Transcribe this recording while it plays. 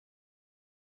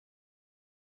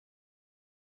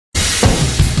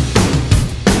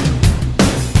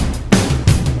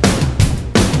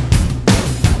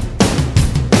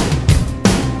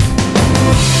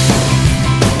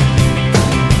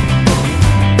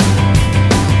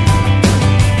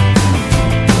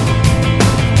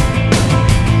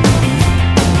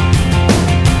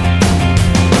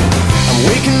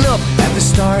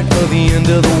end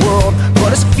of the world,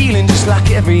 but it's feeling just like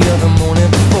every other morning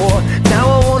before. Now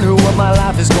I wonder what my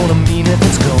life is gonna mean if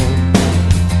it's gone.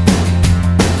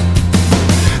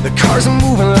 The cars are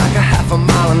moving like a half a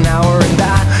mile an hour, and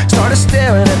I started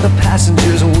staring at the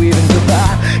passengers and waving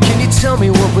goodbye. Can you tell me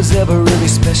what was ever really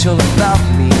special about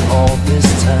me all this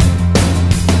time?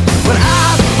 But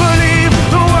I believe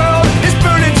the world is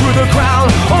burning to the ground.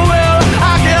 Oh well,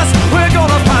 I guess we're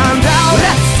gonna find out.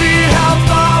 Let's see how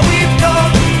far we've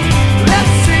come.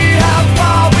 Let's see how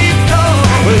far we've come.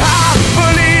 Well, I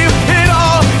believe it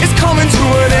all is coming to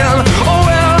an end. Oh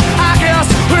well, I guess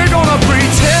we're gonna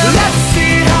pretend. Let's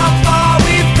see how far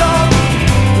we've come.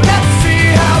 Let's see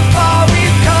how far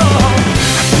we've come.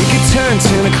 I think it turned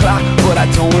 10 o'clock, but I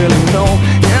don't really know.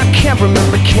 And I can't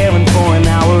remember caring for an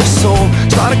hour or so.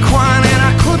 Started crying and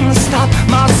I couldn't stop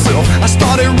myself. I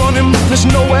started running, but there's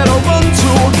nowhere to run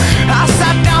to. I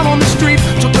sat down on the street,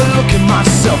 took a look at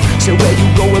myself. Said, where you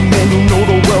going, man? You know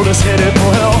the world is headed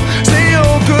for hell. Say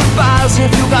your goodbyes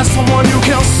if you got someone you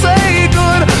can say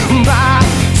goodbye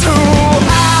to.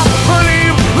 I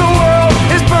believe the world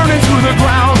is burning to the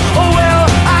ground. Oh well,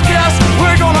 I guess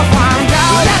we're gonna find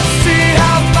out. Let's see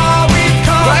how far we've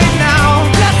come right now.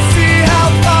 Let's see how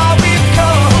far we've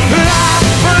come. I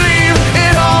believe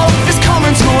it all is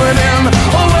coming to an end.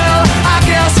 Oh well, I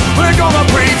guess we're gonna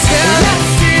pretend. Let's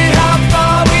see how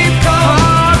far we've come.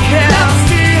 Oh, yeah. Let's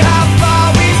see how far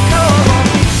we've come.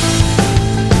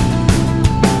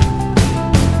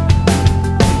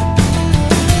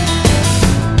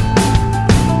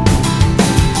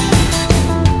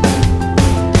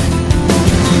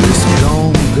 It's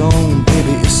gone, gone,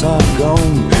 baby, it's all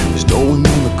gone. There's no one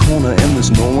in the corner and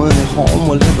there's no one at home.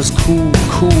 Well, it was cool,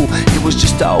 cool, it was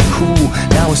just all cool.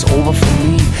 Now it's over for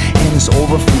me and it's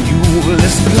over for you. Well,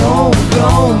 it's gone,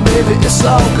 gone, baby, it's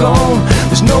all gone.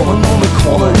 There's no one on the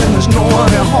corner and there's no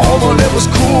one at home. Well, it was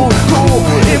cool, cool,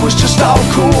 it was just all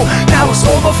cool. Now it's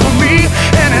over for me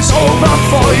and it's over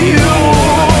for you.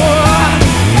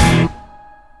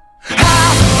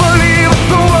 I believe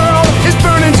the world is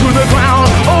burning to the ground.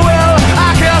 Oh well,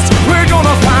 I guess we're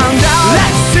gonna find out.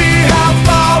 Let's see how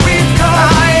far we've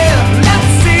come. Let's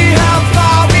see how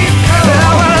far we've come.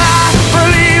 Well, I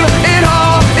believe it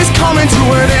all is coming to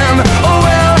an end. Oh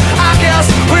well, I guess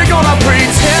we're gonna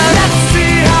pretend. Let's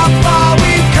see how far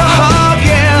we've come. Oh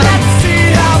yeah, let's see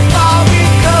how far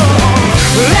we've come.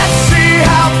 Let's see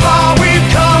how far we've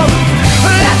come.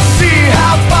 Let's see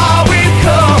how far we've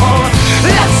come.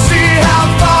 Let's see how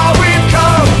far we've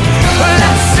come.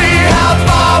 Let's see how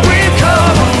far we've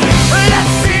come.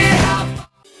 Let's see how far.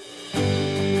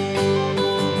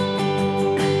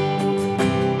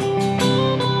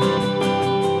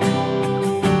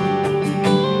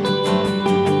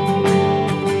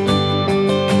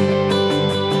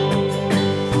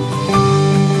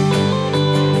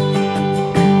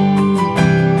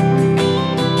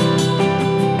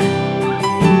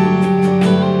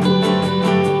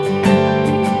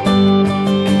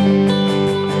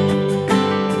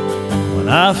 When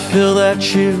I feel that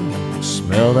chill,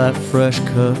 smell that fresh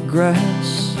cut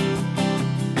grass,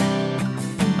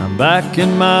 I'm back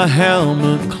in my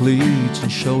helmet, cleats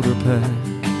and shoulder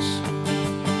pads,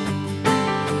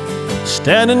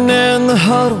 standing in the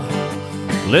huddle,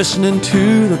 listening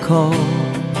to the call.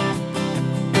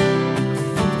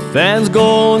 Fans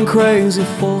going crazy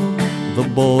for the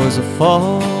boys of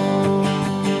fall.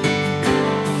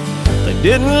 They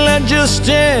didn't let just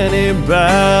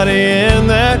anybody in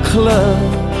that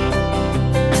club.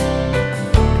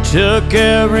 Took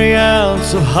every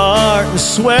ounce of heart and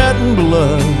sweat and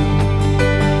blood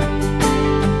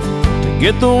to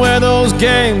get to wear those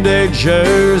game day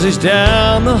jerseys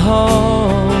down the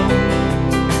hall.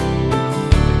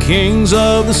 The kings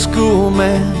of the school,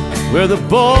 man, where the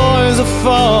boys are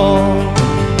fall.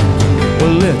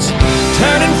 Well, it's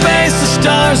turning face to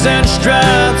stars and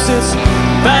stripes. It's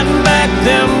fighting back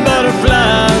them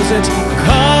butterflies. It's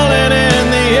calling in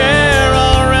the air,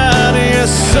 all right,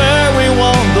 yes sir, we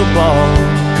want the ball.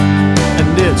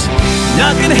 And it's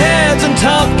knocking heads and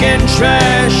talking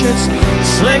trash. It's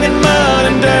slinging mud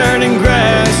and dirt and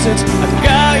grass. It's I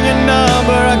got your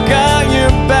number, I got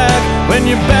your back. When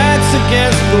your back's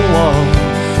against the wall,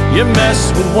 you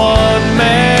mess with one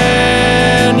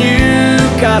man, you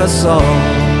got us all.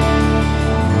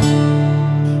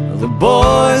 The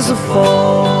boys are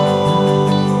fall.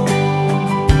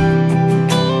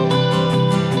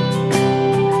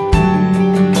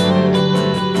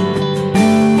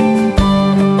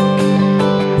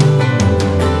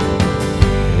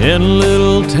 In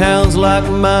little towns like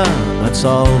mine, that's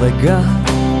all they got.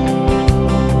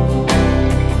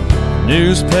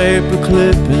 Newspaper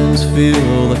clippings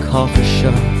fill the coffee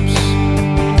shops.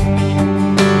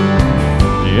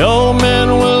 The old men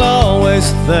will always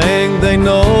think they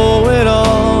know it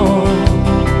all.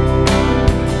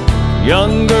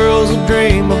 Young girls will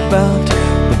dream about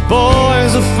the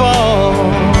boys of fall.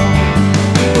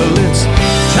 Well, it's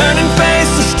turning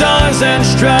face to stars and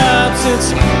stripes.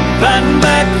 It's fighting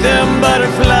back them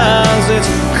butterflies. It's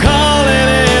calling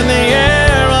in the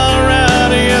air all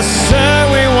around. Yes, sir,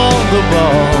 we want the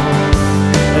ball.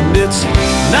 And it's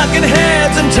knocking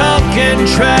heads and talking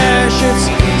trash. It's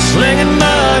slinging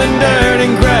mud and dirt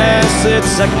and grass.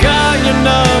 It's I got your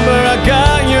number, I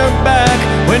got your back.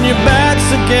 When your back's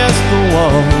against the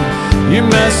wall, you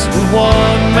mess with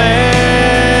one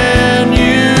man,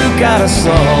 you got a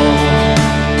song.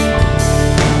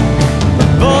 The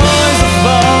boys are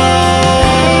fall.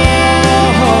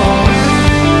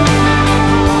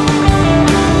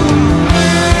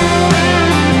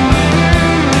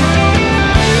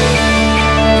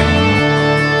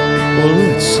 Well,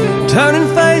 it's turning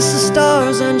face to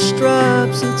stars and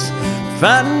stripes. It's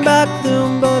fighting back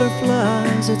them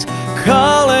butterflies. It's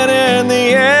calling in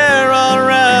the air all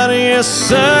around. Yes,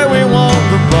 sir, we want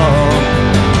the ball.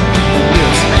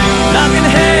 It's knocking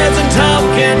heads and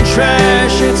talking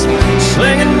trash. It's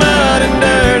slinging mud and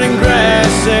dirt and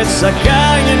grass. It's I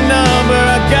got your number,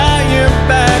 I got your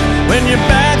back. When your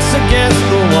back's against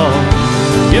the wall,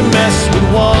 you mess with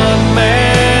one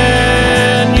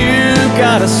man, you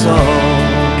got a song.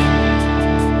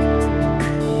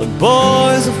 The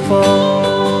boys are fall.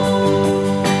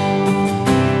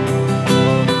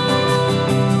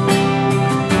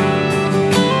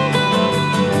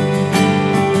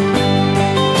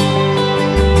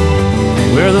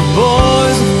 We're the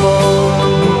boys of fall.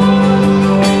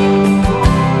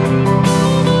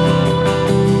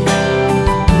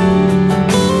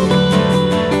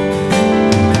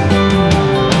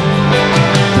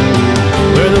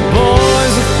 We're the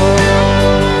boys of fall.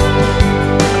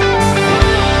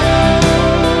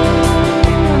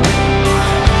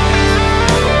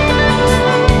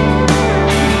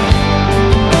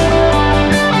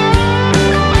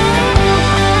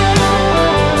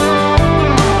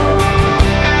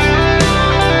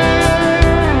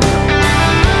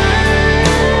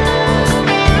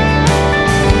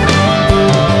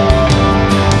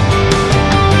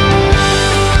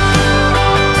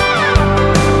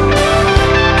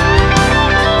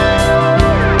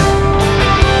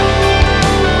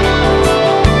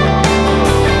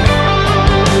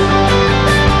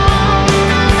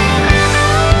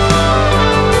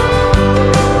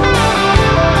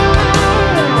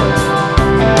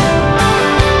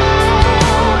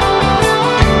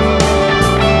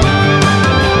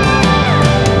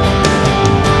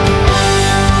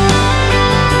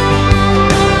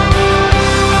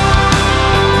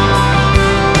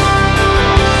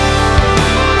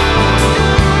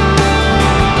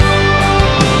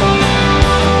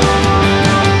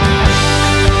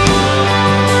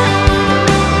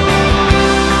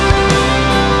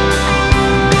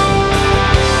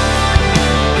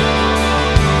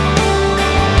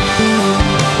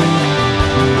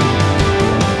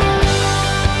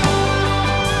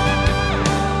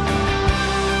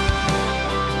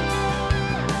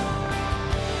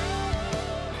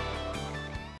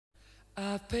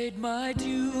 I've paid my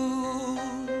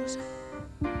dues,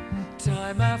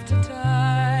 time after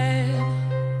time.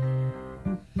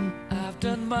 I've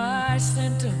done my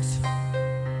sentence,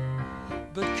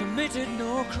 but committed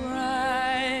no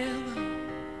crime.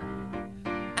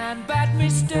 And bad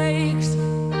mistakes,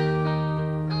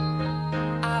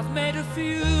 I've made a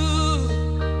few.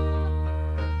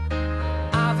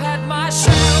 I've had my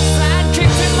shells and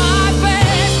kicked in my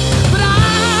face, but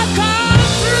I've come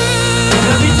through.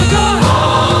 I need to go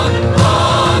on,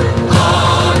 on,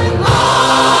 on,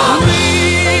 on. We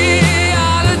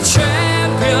are the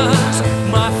champions,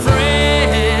 my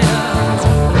friends,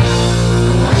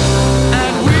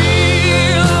 and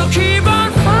we'll keep on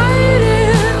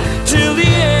fighting till the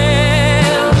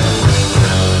end.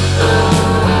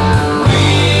 We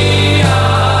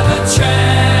are the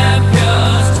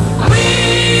champions. We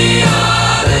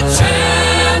are the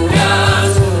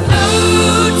champions. No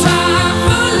time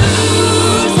for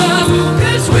losers,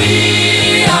 'cause we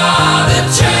are the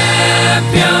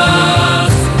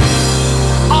champions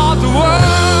of the world.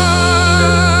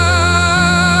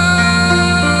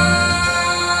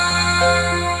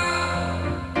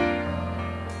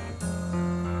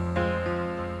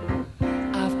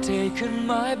 I've taken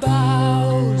my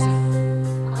bows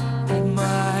and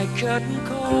my curtain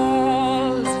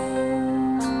calls.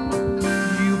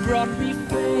 You brought me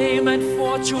fame and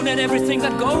fortune and everything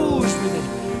that goes with it.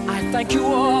 I thank you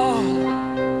all,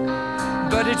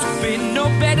 but it's been no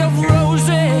bed of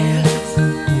roses,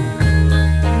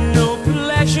 no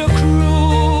pleasure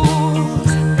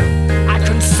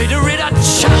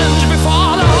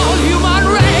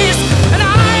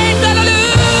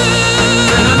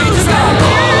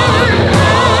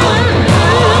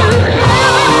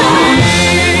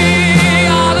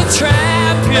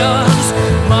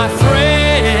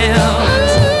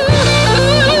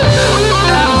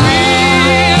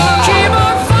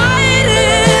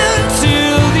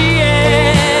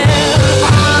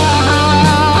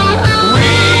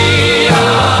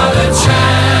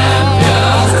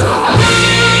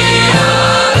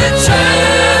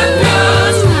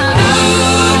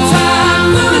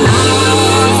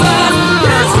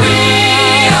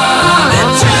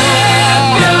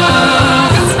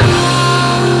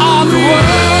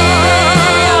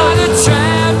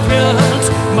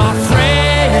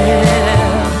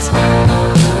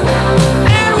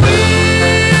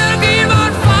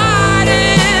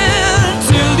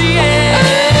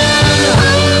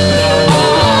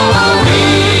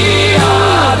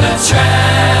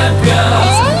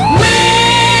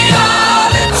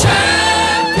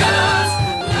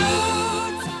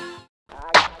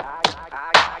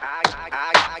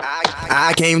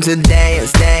came to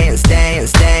dance, dance,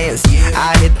 dance, dance.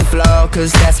 I hit the floor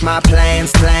cause that's my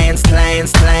plans, plans,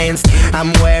 plans, plans.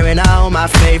 I'm wearing all my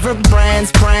favorite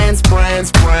brands, brands, brands,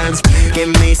 brands. Give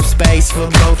me some space for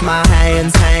both my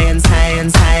hands, hands,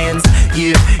 hands, hands.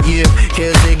 You,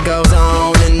 cause it goes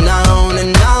on and on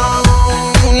and on.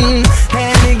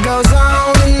 And it goes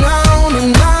on and on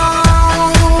and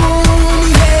on.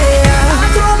 Yeah, I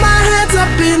throw my hands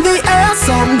up in the air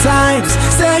sometimes,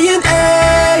 saying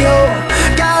ayo,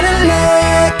 gotta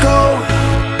let go.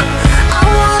 I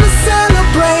wanna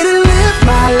celebrate and live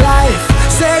my life,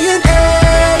 saying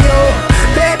ayo,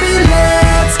 baby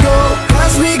let's go.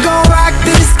 Cause we gon' rock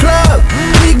this club,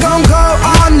 we gon' go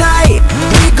all night,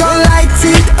 we gon' light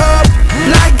it up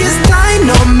like it's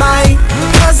dynamite.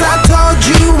 Cause I told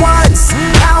you once,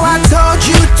 now I told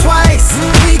you twice,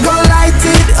 we gon' light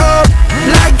it up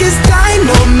like it's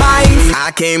dynamite.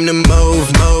 I came to move,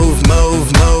 move, move,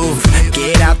 move.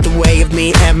 Get out the way of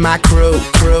me and my crew,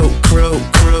 crew, crew,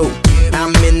 crew.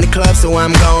 I'm in the club so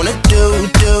I'm gonna do